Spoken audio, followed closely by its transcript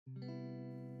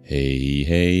Hey,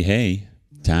 hey, hey.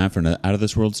 Time for an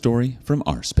out-of-this-world story from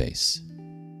rSpace.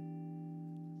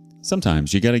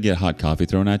 Sometimes you gotta get hot coffee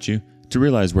thrown at you to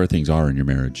realize where things are in your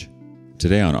marriage.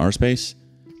 Today on rSpace,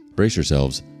 brace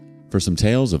yourselves for some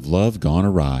tales of love gone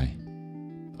awry.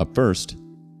 Up first,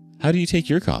 how do you take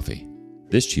your coffee?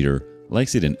 This cheater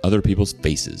likes it in other people's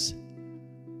faces.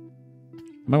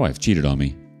 My wife cheated on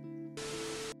me.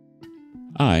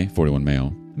 I, 41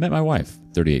 male, met my wife,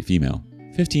 38 female,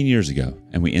 15 years ago,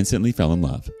 and we instantly fell in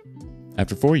love.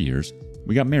 After 4 years,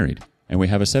 we got married, and we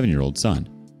have a 7-year-old son.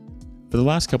 For the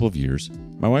last couple of years,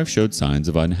 my wife showed signs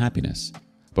of unhappiness,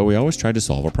 but we always tried to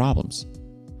solve our problems.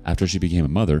 After she became a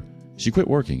mother, she quit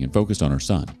working and focused on her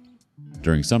son.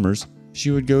 During summers,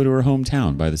 she would go to her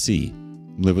hometown by the sea,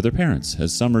 live with her parents,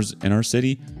 as summers in our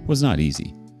city was not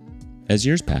easy. As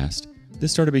years passed,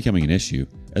 this started becoming an issue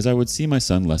as I would see my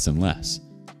son less and less.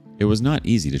 It was not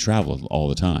easy to travel all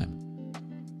the time.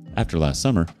 After last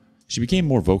summer, she became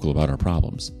more vocal about our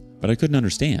problems, but I couldn't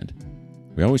understand.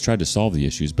 We always tried to solve the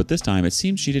issues, but this time it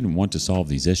seemed she didn't want to solve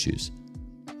these issues.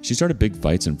 She started big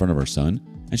fights in front of our son,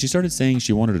 and she started saying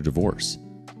she wanted a divorce.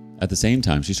 At the same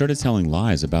time, she started telling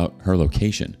lies about her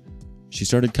location. She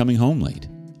started coming home late.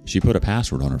 She put a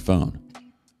password on her phone.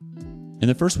 In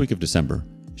the first week of December,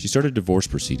 she started divorce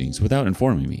proceedings without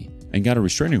informing me and got a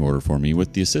restraining order for me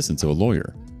with the assistance of a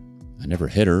lawyer. I never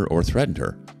hit her or threatened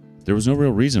her. There was no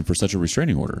real reason for such a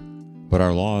restraining order, but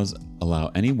our laws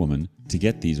allow any woman to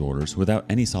get these orders without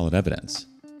any solid evidence.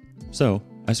 So,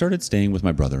 I started staying with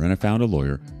my brother and I found a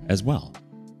lawyer as well.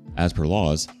 As per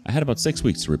laws, I had about 6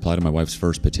 weeks to reply to my wife's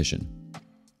first petition.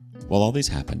 While all these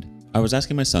happened, I was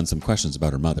asking my son some questions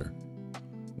about her mother.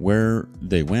 Where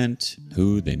they went,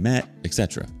 who they met,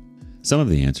 etc. Some of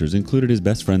the answers included his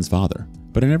best friend's father,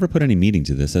 but I never put any meaning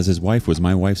to this as his wife was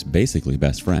my wife's basically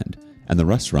best friend, and the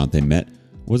restaurant they met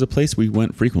was a place we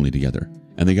went frequently together,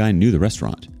 and the guy knew the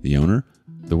restaurant, the owner,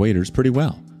 the waiters pretty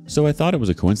well, so I thought it was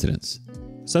a coincidence.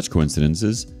 Such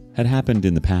coincidences had happened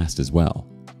in the past as well.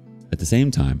 At the same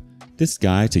time, this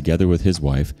guy, together with his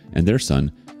wife and their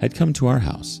son, had come to our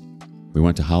house. We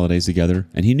went to holidays together,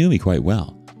 and he knew me quite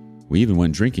well. We even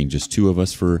went drinking, just two of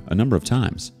us, for a number of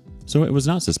times, so it was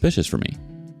not suspicious for me.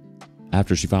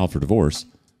 After she filed for divorce,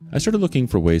 I started looking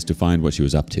for ways to find what she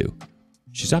was up to.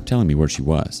 She stopped telling me where she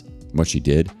was, what she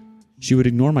did. She would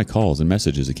ignore my calls and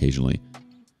messages occasionally.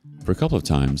 For a couple of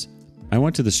times, I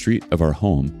went to the street of our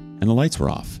home and the lights were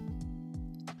off.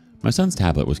 My son's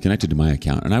tablet was connected to my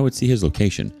account and I would see his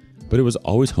location, but it was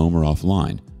always home or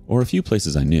offline, or a few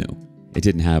places I knew. It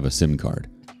didn't have a SIM card.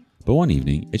 But one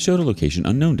evening, it showed a location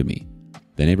unknown to me.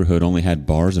 The neighborhood only had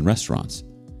bars and restaurants.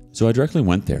 So I directly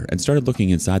went there and started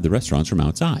looking inside the restaurants from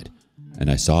outside. And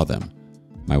I saw them.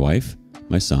 My wife,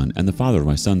 my son, and the father of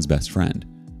my son's best friend.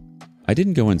 I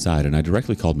didn't go inside and I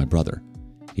directly called my brother.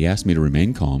 He asked me to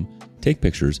remain calm, take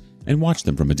pictures, and watch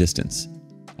them from a distance.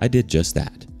 I did just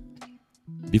that.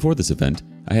 Before this event,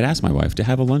 I had asked my wife to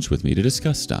have a lunch with me to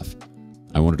discuss stuff.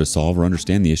 I wanted to solve or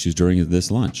understand the issues during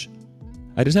this lunch.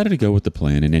 I decided to go with the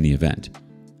plan in any event.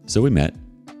 So we met,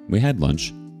 we had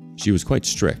lunch. She was quite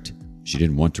strict. She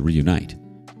didn't want to reunite.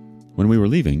 When we were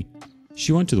leaving,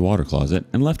 she went to the water closet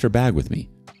and left her bag with me.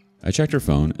 I checked her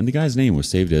phone and the guy's name was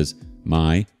saved as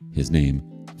his name,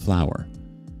 Flower.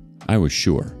 I was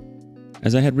sure.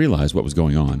 As I had realized what was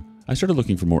going on, I started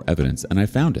looking for more evidence and I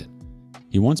found it.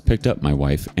 He once picked up my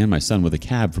wife and my son with a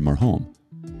cab from our home.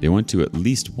 They went to at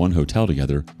least one hotel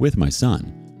together with my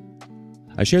son.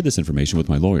 I shared this information with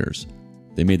my lawyers.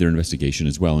 They made their investigation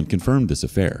as well and confirmed this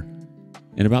affair.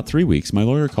 In about 3 weeks, my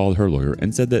lawyer called her lawyer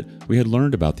and said that we had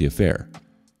learned about the affair.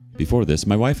 Before this,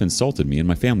 my wife insulted me and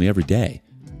my family every day.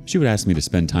 She would ask me to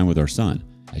spend time with our son,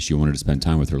 as she wanted to spend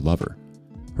time with her lover.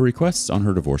 Her requests on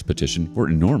her divorce petition were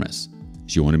enormous.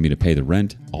 She wanted me to pay the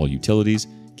rent, all utilities,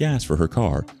 gas for her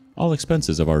car, all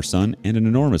expenses of our son, and an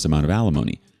enormous amount of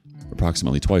alimony,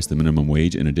 approximately twice the minimum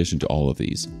wage in addition to all of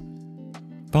these.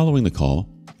 Following the call,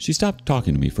 she stopped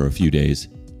talking to me for a few days.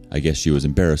 I guess she was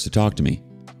embarrassed to talk to me.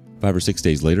 5 or 6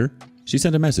 days later, she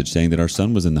sent a message saying that our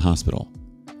son was in the hospital.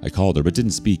 I called her but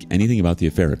didn't speak anything about the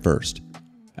affair at first.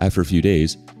 After a few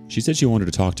days, she said she wanted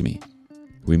to talk to me.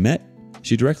 We met.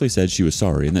 She directly said she was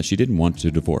sorry and that she didn't want to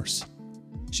divorce.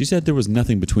 She said there was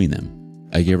nothing between them.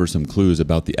 I gave her some clues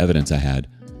about the evidence I had,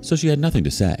 so she had nothing to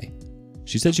say.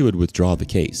 She said she would withdraw the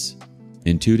case.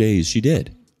 In 2 days, she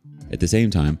did. At the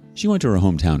same time, she went to her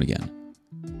hometown again.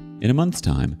 In a month's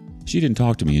time, she didn't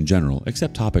talk to me in general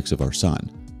except topics of our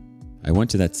son. I went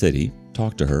to that city,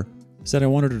 talked to her, said I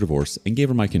wanted a divorce and gave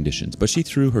her my conditions, but she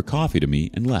threw her coffee to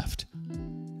me and left.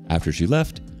 After she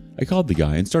left, I called the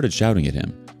guy and started shouting at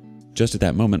him. Just at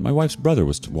that moment, my wife's brother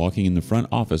was walking in the front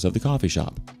office of the coffee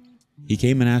shop. He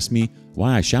came and asked me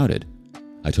why I shouted.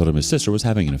 I told him his sister was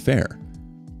having an affair.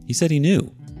 He said he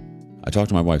knew. I talked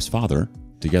to my wife's father,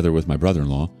 together with my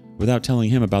brother-in-law, without telling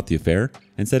him about the affair,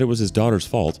 and said it was his daughter's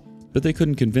fault, but they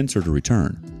couldn't convince her to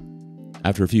return.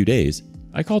 After a few days,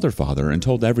 I called her father and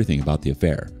told everything about the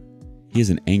affair. He is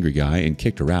an angry guy and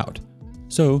kicked her out.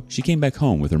 So she came back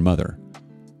home with her mother.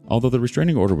 Although the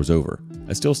restraining order was over,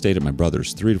 I still stayed at my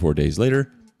brother's. 3 to 4 days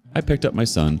later, I picked up my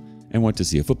son and went to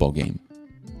see a football game.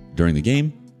 During the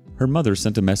game, her mother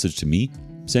sent a message to me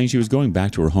saying she was going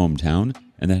back to her hometown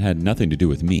and that had nothing to do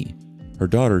with me. Her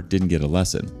daughter didn't get a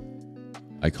lesson.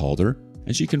 I called her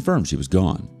and she confirmed she was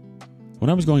gone. When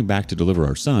I was going back to deliver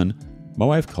our son, my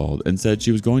wife called and said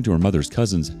she was going to her mother's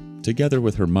cousin's together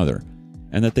with her mother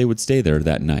and that they would stay there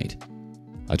that night.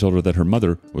 I told her that her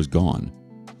mother was gone.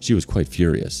 She was quite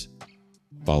furious.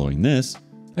 Following this,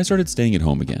 I started staying at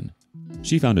home again.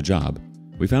 She found a job.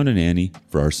 We found a nanny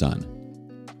for our son.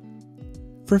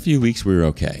 For a few weeks we were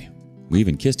okay. We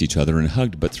even kissed each other and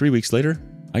hugged, but 3 weeks later,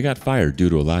 I got fired due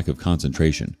to a lack of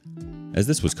concentration. As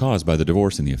this was caused by the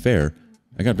divorce and the affair,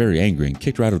 I got very angry and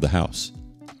kicked her out of the house.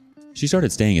 She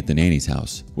started staying at the nanny's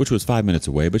house, which was 5 minutes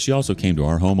away, but she also came to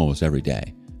our home almost every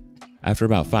day. After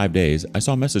about 5 days, I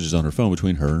saw messages on her phone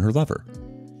between her and her lover.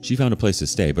 She found a place to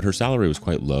stay, but her salary was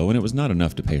quite low and it was not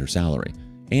enough to pay her salary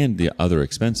and the other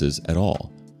expenses at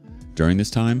all. During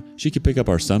this time, she could pick up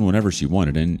our son whenever she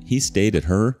wanted, and he stayed at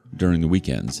her during the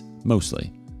weekends,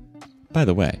 mostly. By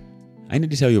the way, I need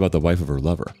to tell you about the wife of her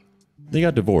lover. They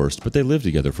got divorced, but they lived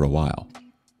together for a while.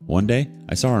 One day,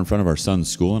 I saw her in front of our son's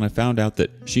school and I found out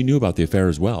that she knew about the affair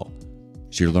as well.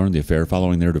 She learned the affair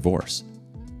following their divorce.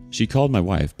 She called my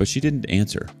wife, but she didn't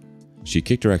answer. She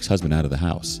kicked her ex-husband out of the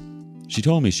house. She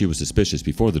told me she was suspicious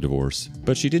before the divorce,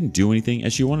 but she didn't do anything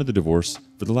as she wanted the divorce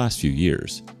for the last few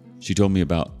years. She told me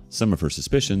about some of her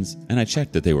suspicions, and I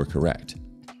checked that they were correct.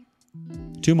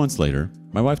 2 months later,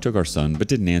 my wife took our son but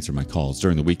didn't answer my calls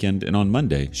during the weekend, and on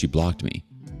Monday, she blocked me.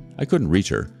 I couldn't reach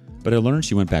her, but I learned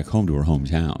she went back home to her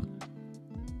hometown.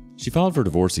 She filed for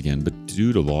divorce again, but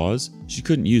due to laws, she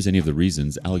couldn't use any of the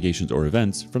reasons, allegations, or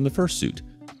events from the first suit.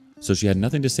 So she had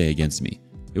nothing to say against me.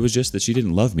 It was just that she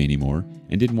didn't love me anymore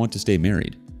and didn't want to stay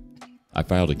married. I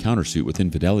filed a countersuit with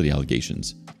infidelity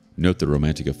allegations. Note the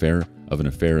romantic affair of an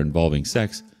affair involving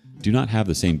sex do not have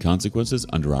the same consequences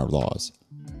under our laws.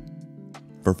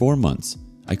 For 4 months,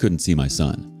 I couldn't see my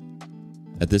son.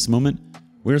 At this moment,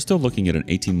 we are still looking at an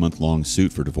 18-month-long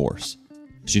suit for divorce.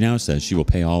 She now says she will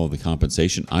pay all of the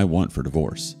compensation I want for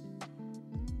divorce.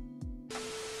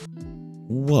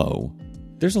 Whoa,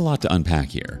 there's a lot to unpack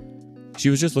here. She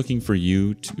was just looking for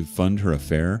you to fund her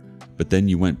affair, but then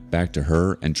you went back to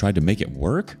her and tried to make it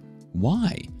work?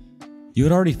 Why? You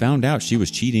had already found out she was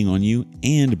cheating on you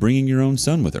and bringing your own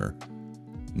son with her.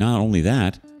 Not only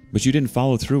that, but you didn't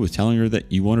follow through with telling her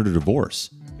that you wanted a divorce.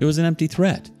 It was an empty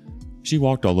threat. She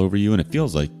walked all over you and it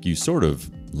feels like you sort of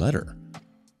let her.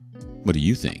 What do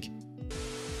you think?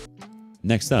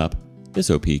 Next up, this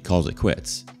OP calls it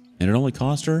quits, and it only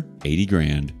cost her 80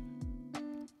 grand.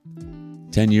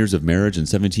 10 years of marriage and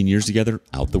 17 years together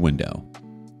out the window.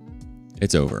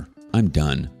 It's over. I'm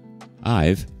done.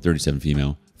 I've, 37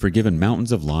 female, forgiven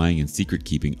mountains of lying and secret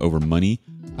keeping over money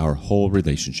our whole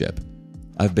relationship.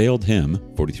 I've bailed him,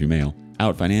 43 male,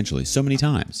 out financially so many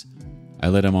times. I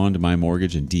led him on to my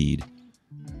mortgage and deed.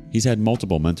 He's had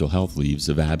multiple mental health leaves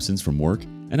of absence from work,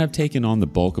 and I've taken on the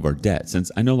bulk of our debt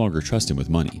since I no longer trust him with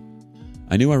money.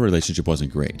 I knew our relationship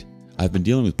wasn't great. I've been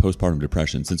dealing with postpartum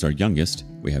depression since our youngest,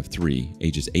 we have 3,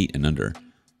 ages 8 and under,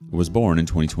 was born in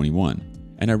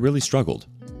 2021, and I really struggled.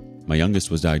 My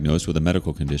youngest was diagnosed with a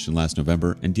medical condition last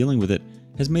November, and dealing with it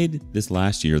has made this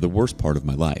last year the worst part of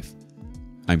my life.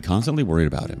 I'm constantly worried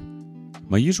about him.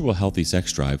 My usual healthy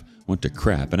sex drive went to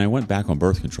crap, and I went back on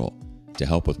birth control to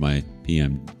help with my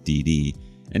PMDD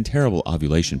and terrible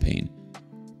ovulation pain,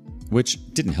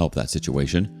 which didn't help that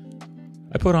situation.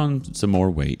 I put on some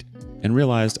more weight and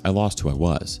realized I lost who I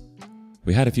was.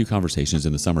 We had a few conversations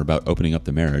in the summer about opening up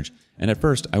the marriage, and at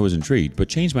first I was intrigued but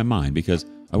changed my mind because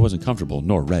I wasn't comfortable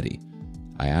nor ready.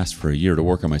 I asked for a year to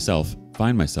work on myself,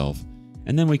 find myself,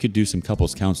 and then we could do some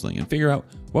couples counseling and figure out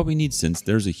what we need since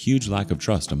there's a huge lack of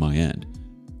trust on my end.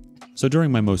 So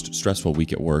during my most stressful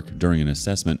week at work, during an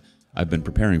assessment I've been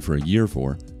preparing for a year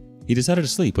for, he decided to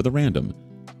sleep with a random.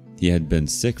 He had been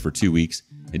sick for 2 weeks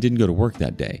and didn't go to work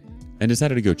that day, and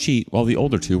decided to go cheat while the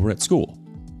older 2 were at school.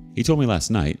 He told me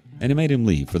last night, and it made him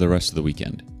leave for the rest of the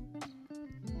weekend.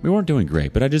 We weren't doing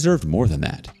great, but I deserved more than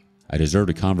that. I deserved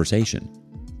a conversation.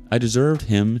 I deserved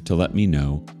him to let me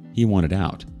know he wanted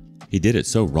out. He did it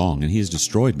so wrong, and he has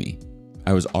destroyed me.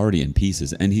 I was already in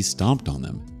pieces, and he stomped on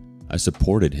them. I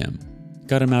supported him,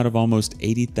 got him out of almost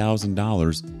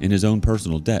 $80,000 in his own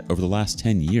personal debt over the last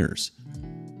 10 years.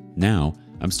 Now,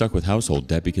 I'm stuck with household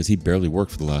debt because he barely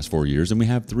worked for the last 4 years and we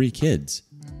have 3 kids.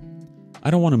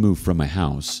 I don't want to move from my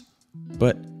house,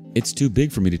 but it's too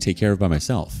big for me to take care of by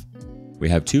myself. We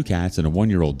have 2 cats and a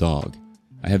 1-year-old dog.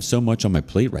 I have so much on my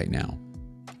plate right now.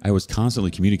 I was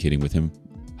constantly communicating with him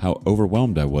how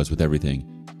overwhelmed I was with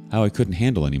everything, how I couldn't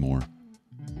handle anymore.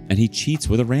 And he cheats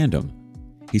with a random.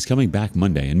 He's coming back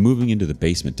Monday and moving into the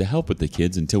basement to help with the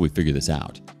kids until we figure this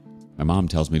out. My mom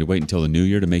tells me to wait until the new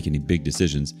year to make any big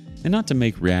decisions and not to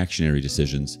make reactionary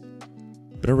decisions.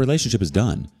 But our relationship is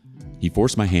done. He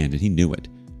forced my hand and he knew it.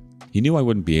 He knew I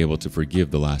wouldn't be able to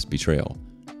forgive the last betrayal.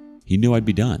 He knew I'd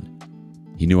be done.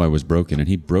 He knew I was broken and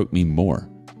he broke me more.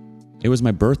 It was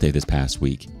my birthday this past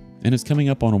week, and it's coming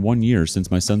up on 1 year since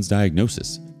my son's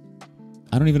diagnosis.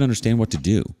 I don't even understand what to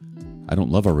do. I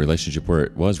don't love our relationship where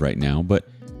it was right now, but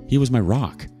he was my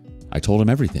rock. I told him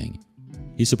everything.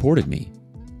 He supported me.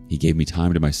 He gave me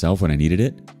time to myself when I needed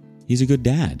it. He's a good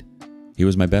dad. He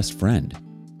was my best friend,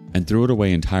 and threw it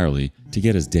away entirely to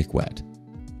get his dick wet.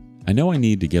 I know I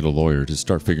need to get a lawyer to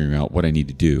start figuring out what I need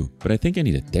to do, but I think I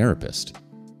need a therapist.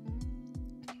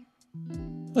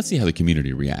 Let's see how the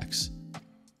community reacts.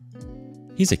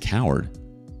 He's a coward.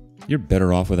 You're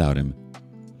better off without him.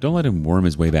 Don't let him worm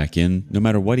his way back in, no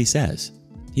matter what he says.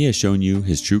 He has shown you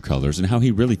his true colors and how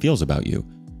he really feels about you.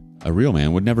 A real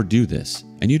man would never do this,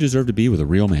 and you deserve to be with a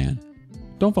real man.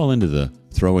 Don't fall into the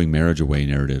throwing marriage away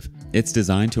narrative. It's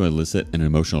designed to elicit an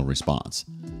emotional response.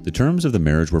 The terms of the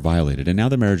marriage were violated, and now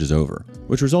the marriage is over,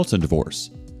 which results in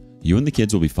divorce. You and the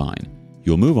kids will be fine.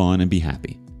 You'll move on and be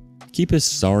happy. Keep his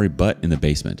sorry butt in the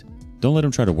basement. Don't let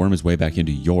him try to worm his way back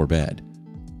into your bed.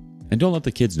 And don't let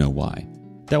the kids know why.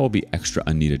 That will be extra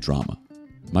unneeded drama.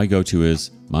 My go-to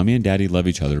is, Mommy and Daddy love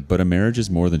each other, but a marriage is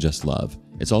more than just love.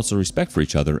 It's also respect for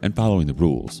each other and following the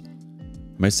rules.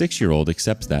 My 6-year-old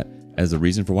accepts that as the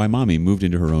reason for why Mommy moved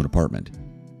into her own apartment.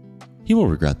 He will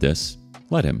regret this.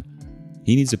 Let him.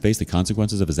 He needs to face the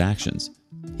consequences of his actions.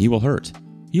 He will hurt.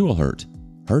 You will hurt.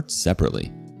 Hurt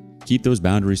separately. Keep those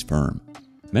boundaries firm.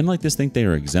 Men like this think they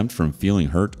are exempt from feeling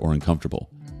hurt or uncomfortable.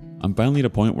 I'm finally at a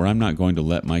point where I'm not going to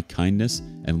let my kindness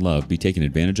and love be taken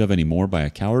advantage of anymore by a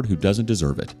coward who doesn't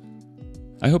deserve it.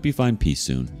 I hope you find peace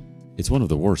soon. It's one of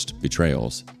the worst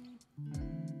betrayals.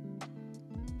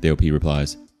 The OP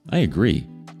replies, I agree.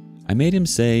 I made him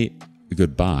say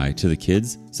goodbye to the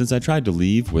kids since I tried to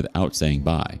leave without saying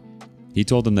bye. He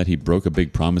told them that he broke a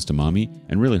big promise to Mommy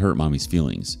and really hurt Mommy's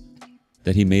feelings.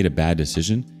 That he made a bad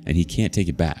decision and he can't take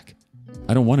it back.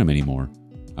 I don't want him anymore.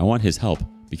 I want his help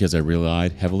because I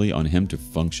relied heavily on him to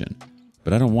function,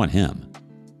 but I don't want him.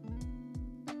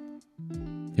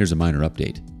 Here's a minor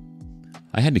update.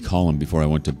 I had to call him before I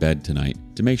went to bed tonight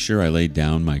to make sure I laid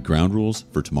down my ground rules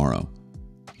for tomorrow.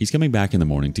 He's coming back in the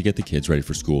morning to get the kids ready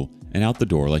for school and out the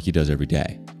door like he does every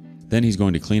day. Then he's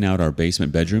going to clean out our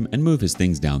basement bedroom and move his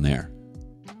things down there.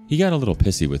 He got a little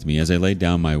pissy with me as I laid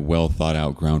down my well thought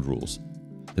out ground rules.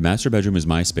 The master bedroom is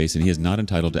my space and he is not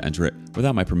entitled to enter it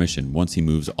without my permission once he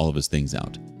moves all of his things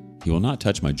out. He will not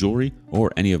touch my jewelry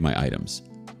or any of my items.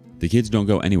 The kids don't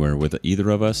go anywhere with either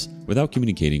of us without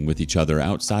communicating with each other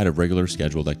outside of regular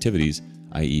scheduled activities,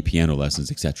 i.e. piano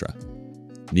lessons, etc.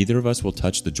 Neither of us will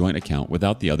touch the joint account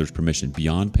without the other's permission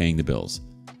beyond paying the bills.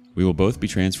 We will both be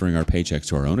transferring our paychecks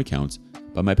to our own accounts,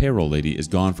 but my payroll lady is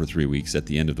gone for 3 weeks at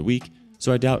the end of the week,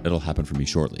 so I doubt it'll happen for me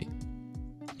shortly.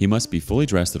 He must be fully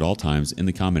dressed at all times in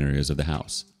the common areas of the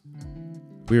house.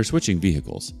 We are switching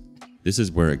vehicles. This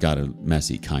is where it got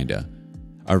messy, kinda.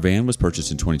 Our van was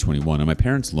purchased in 2021 and my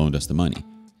parents loaned us the money.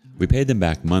 We paid them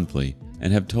back monthly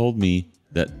and have told me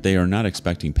that they are not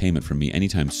expecting payment from me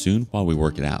anytime soon while we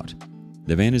work it out.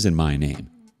 The van is in my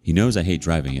name. He knows I hate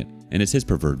driving it and it's his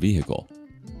preferred vehicle.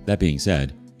 That being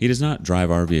said, he does not drive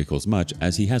our vehicles much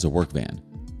as he has a work van.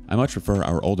 I much prefer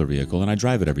our older vehicle and I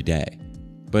drive it every day.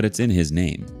 But it's in his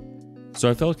name. So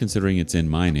I felt, considering it's in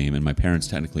my name and my parents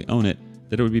technically own it,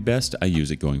 that it would be best I use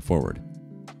it going forward.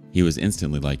 He was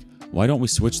instantly like, why don't we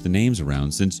switch the names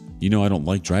around since you know I don't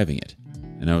like driving it?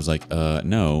 And I was like,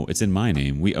 no, it's in my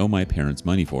name. We owe my parents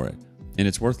money for it. And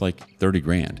it's worth like 30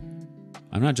 grand.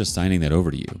 I'm not just signing that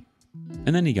over to you.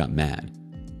 And then he got mad.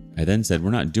 I then said,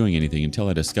 we're not doing anything until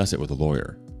I discuss it with a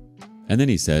lawyer. And then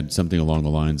he said something along the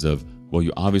lines of, well,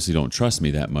 you obviously don't trust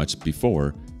me that much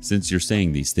before since you're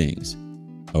saying these things.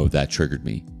 Oh, that triggered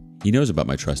me. He knows about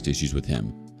my trust issues with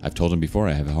him. I've told him before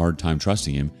I have a hard time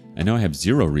trusting him, and now I have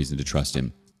zero reason to trust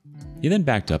him. He then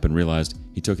backed up and realized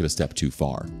he took it a step too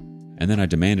far. And then I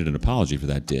demanded an apology for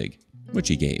that dig, which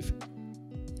he gave.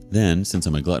 Then, since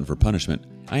I'm a glutton for punishment,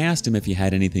 I asked him if he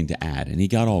had anything to add, and he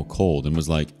got all cold and was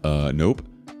like, nope.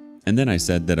 And then I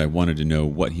said that I wanted to know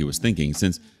what he was thinking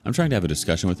since I'm trying to have a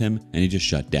discussion with him, and he just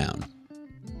shut down.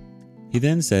 He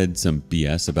then said some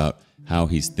BS about how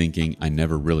he's thinking I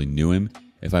never really knew him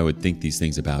if I would think these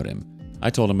things about him. I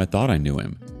told him I thought I knew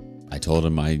him. I told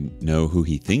him I know who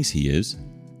he thinks he is.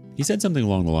 He said something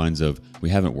along the lines of, we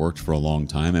haven't worked for a long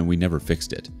time and we never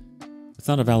fixed it. It's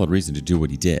not a valid reason to do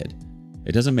what he did.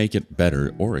 It doesn't make it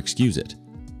better or excuse it.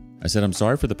 I said I'm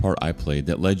sorry for the part I played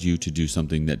that led you to do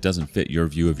something that doesn't fit your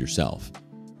view of yourself,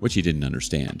 which he didn't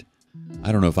understand.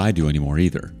 I don't know if I do anymore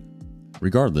either.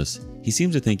 Regardless, he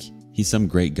seems to think he's some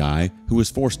great guy who was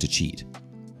forced to cheat.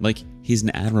 Like he's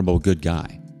an admirable good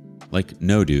guy. Like,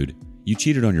 no dude, you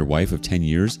cheated on your wife of 10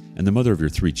 years and the mother of your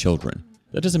 3 children.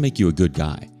 That doesn't make you a good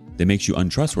guy. That makes you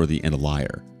untrustworthy and a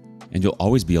liar. And you'll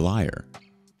always be a liar.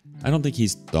 I don't think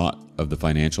he's thought of the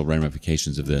financial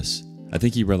ramifications of this. I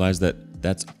think he realized that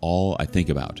that's all I think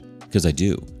about, because I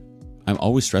do. I'm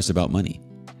always stressed about money,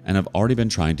 and I've already been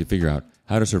trying to figure out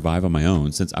how to survive on my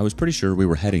own since I was pretty sure we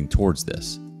were heading towards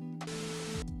this.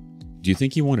 Do you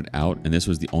think you wanted out and this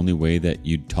was the only way that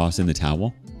you'd toss in the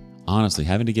towel? Honestly,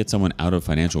 having to get someone out of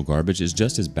financial garbage is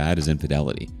just as bad as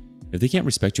infidelity. If they can't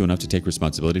respect you enough to take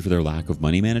responsibility for their lack of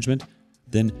money management,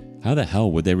 then how the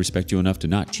hell would they respect you enough to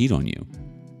not cheat on you?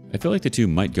 I feel like the two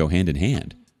might go hand in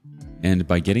hand. And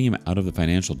by getting him out of the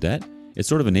financial debt, it's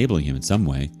sort of enabling him in some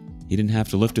way. He didn't have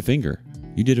to lift a finger.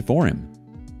 You did it for him.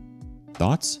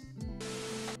 Thoughts?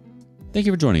 Thank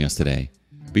you for joining us today.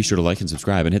 Be sure to like and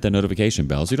subscribe and hit that notification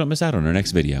bell so you don't miss out on our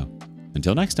next video.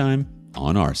 Until next time,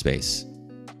 on rSpace.